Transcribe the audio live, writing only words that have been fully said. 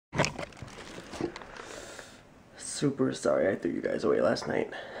super sorry I threw you guys away last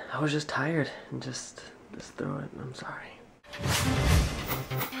night. I was just tired and just throw it. I'm sorry.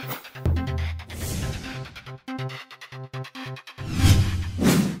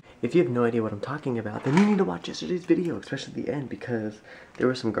 If you have no idea what I'm talking about, then you need to watch yesterday's video, especially the end, because there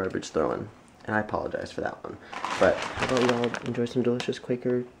was some garbage thrown, and I apologize for that one. But how about we all enjoy some delicious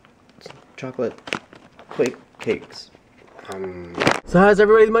Quaker chocolate Quake cakes. So how's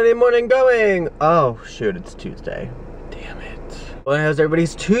everybody's Monday morning going? Oh shoot, it's Tuesday. Damn it. Well, how's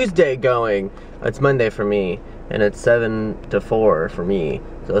everybody's Tuesday going? It's Monday for me, and it's 7 to 4 for me.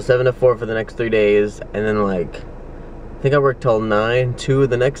 So 7 to 4 for the next 3 days, and then like, I think I work till 9, 2 of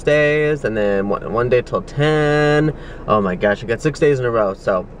the next days, and then one day till 10. Oh my gosh, I got 6 days in a row,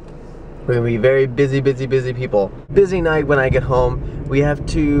 so we're gonna be very busy people. Busy night when I get home. I have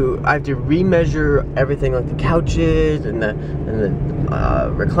to remeasure everything, like the couches and the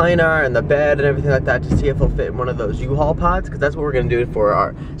recliner and the bed and everything like that, to see if it'll fit in one of those U-Haul pods, because that's what we're gonna do for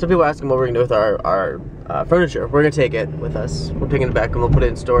our. Some people are asking what we're gonna do with our furniture. We're gonna take it with us. We're taking it back and we'll put it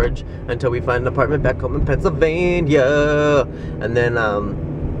in storage until we find an apartment back home in Pennsylvania, and then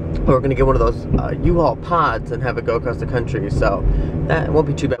we're gonna get one of those U-Haul pods and have it go across the country, so that won't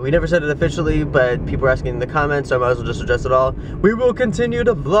be too bad. We never said it officially, but people are asking in the comments, so I might as well just address it all. We will continue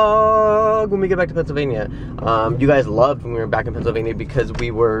to vlog when we get back to Pennsylvania. You guys loved when we were back in Pennsylvania because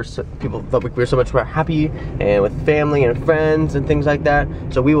people felt like we were so much more happy and with family and friends and things like that.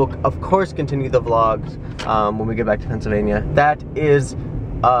 So we will, of course, continue the vlogs when we get back to Pennsylvania. That is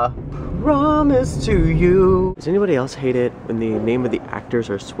a promise to you. Does anybody else hate it when the name of the actors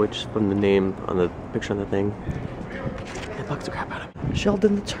are switched from the name on the picture on the thing? It bugs the crap out of me.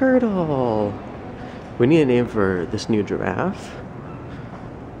 Sheldon the turtle. We need a name for this new giraffe.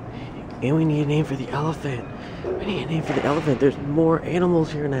 And we need a name for the elephant. We need a name for the elephant. There's more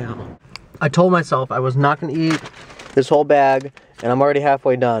animals here now. I told myself I was not gonna eat this whole bag, and I'm already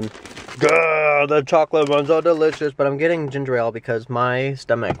halfway done. Gah, the chocolate ones are delicious, but I'm getting ginger ale because my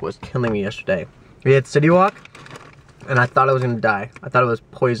stomach was killing me yesterday. We had City Walk, and I thought I was gonna die. I thought it was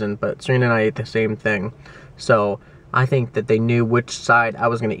poison, but Serena and I ate the same thing. So I think that they knew which side I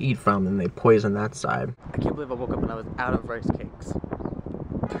was gonna eat from, and they poisoned that side. I can't believe I woke up and I was out of rice cakes.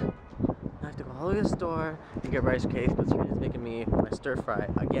 I have to go all the way to the store to get rice cakes, but Serena's making me my stir fry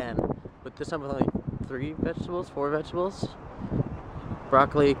again, but this time with only 4 vegetables.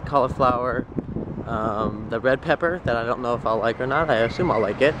 Broccoli, cauliflower, the red pepper that I don't know if I'll like or not. I assume I'll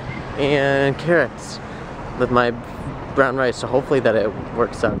like it, and carrots with my brown rice. So hopefully that it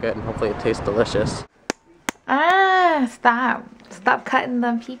works out good, and hopefully it tastes delicious. Ah, stop cutting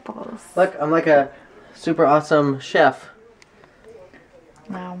them peoples. Look, I'm like a super awesome chef.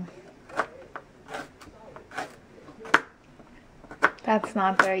 No, that's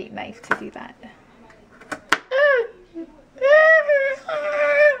not very nice to do that.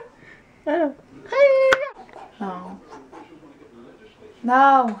 No.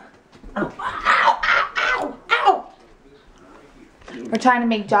 No. Ow, ow, ow, ow. We're trying to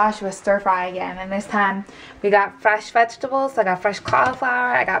make Joshua stir fry again, and this time we got fresh vegetables. So I got fresh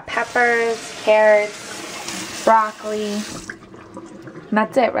cauliflower, I got peppers, carrots, broccoli. And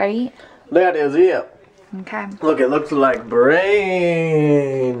that's it, right? That is it. Okay. Look, it looks like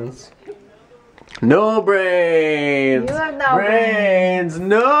brains. No brains! You have no brains!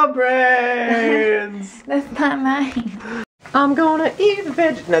 No brains! That's not mine. I'm gonna eat the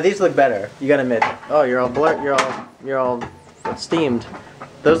veg. Now these look better. You gotta admit. Oh, you're all blurred. You're all steamed.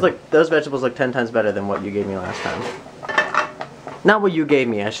 Those vegetables look 10 times better than what you gave me last time. Not what you gave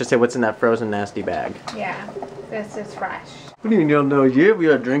me. I should say what's in that frozen nasty bag. Yeah, this is fresh. What do you mean you don't know? Yeah, we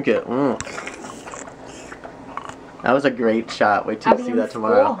gotta drink it. That was a great shot. Wait till you see that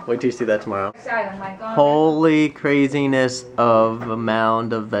tomorrow. Wait till you see that tomorrow. Holy craziness of a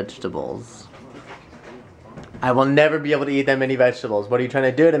mound of vegetables. I will never be able to eat that many vegetables. What are you trying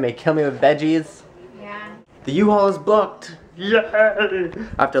to do to me? Kill me with veggies? Yeah. The U-Haul is booked. Yay!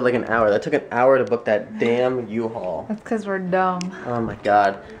 After like an hour. That took an hour to book that damn U-Haul. That's because we're dumb. Oh my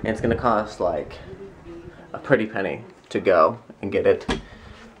god. And it's gonna cost like a pretty penny to go and get it.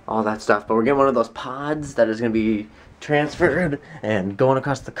 All that stuff, but we're getting one of those pods that is going to be transferred and going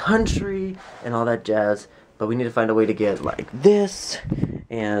across the country and all that jazz. But we need to find a way to get like this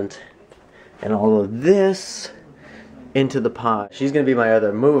and all of this into the pod. She's going to be my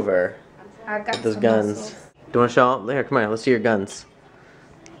other mover. I've got with those some guns. muscles. Do you want to show them? Here, come on, let's see your guns.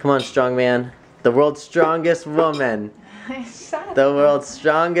 Come on, strong man. The world's strongest woman. The world's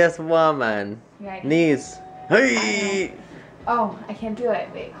strongest woman. Right. Knees. Hey! Oh, I can't do it.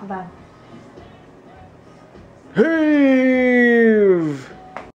 Wait, hold on. Heave!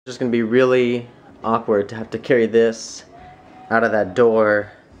 Just gonna be really awkward to have to carry this out of that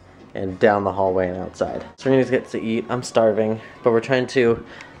door and down the hallway and outside. Serena's gets to eat. I'm starving, but we're trying to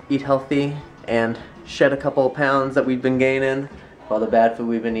eat healthy and shed a couple of pounds that we've been gaining, all the bad food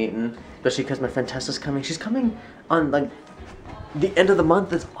we've been eating, especially because my friend Tessa's coming. She's coming on like the end of the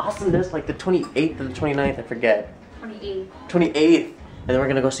month. It's awesomeness, like the 28th or the 29th, I forget. 28th. 28th. And then we're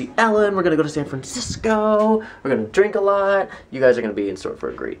gonna go see Ellen, we're gonna go to San Francisco, we're gonna drink a lot. You guys are gonna be in store for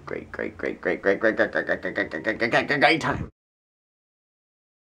a great time.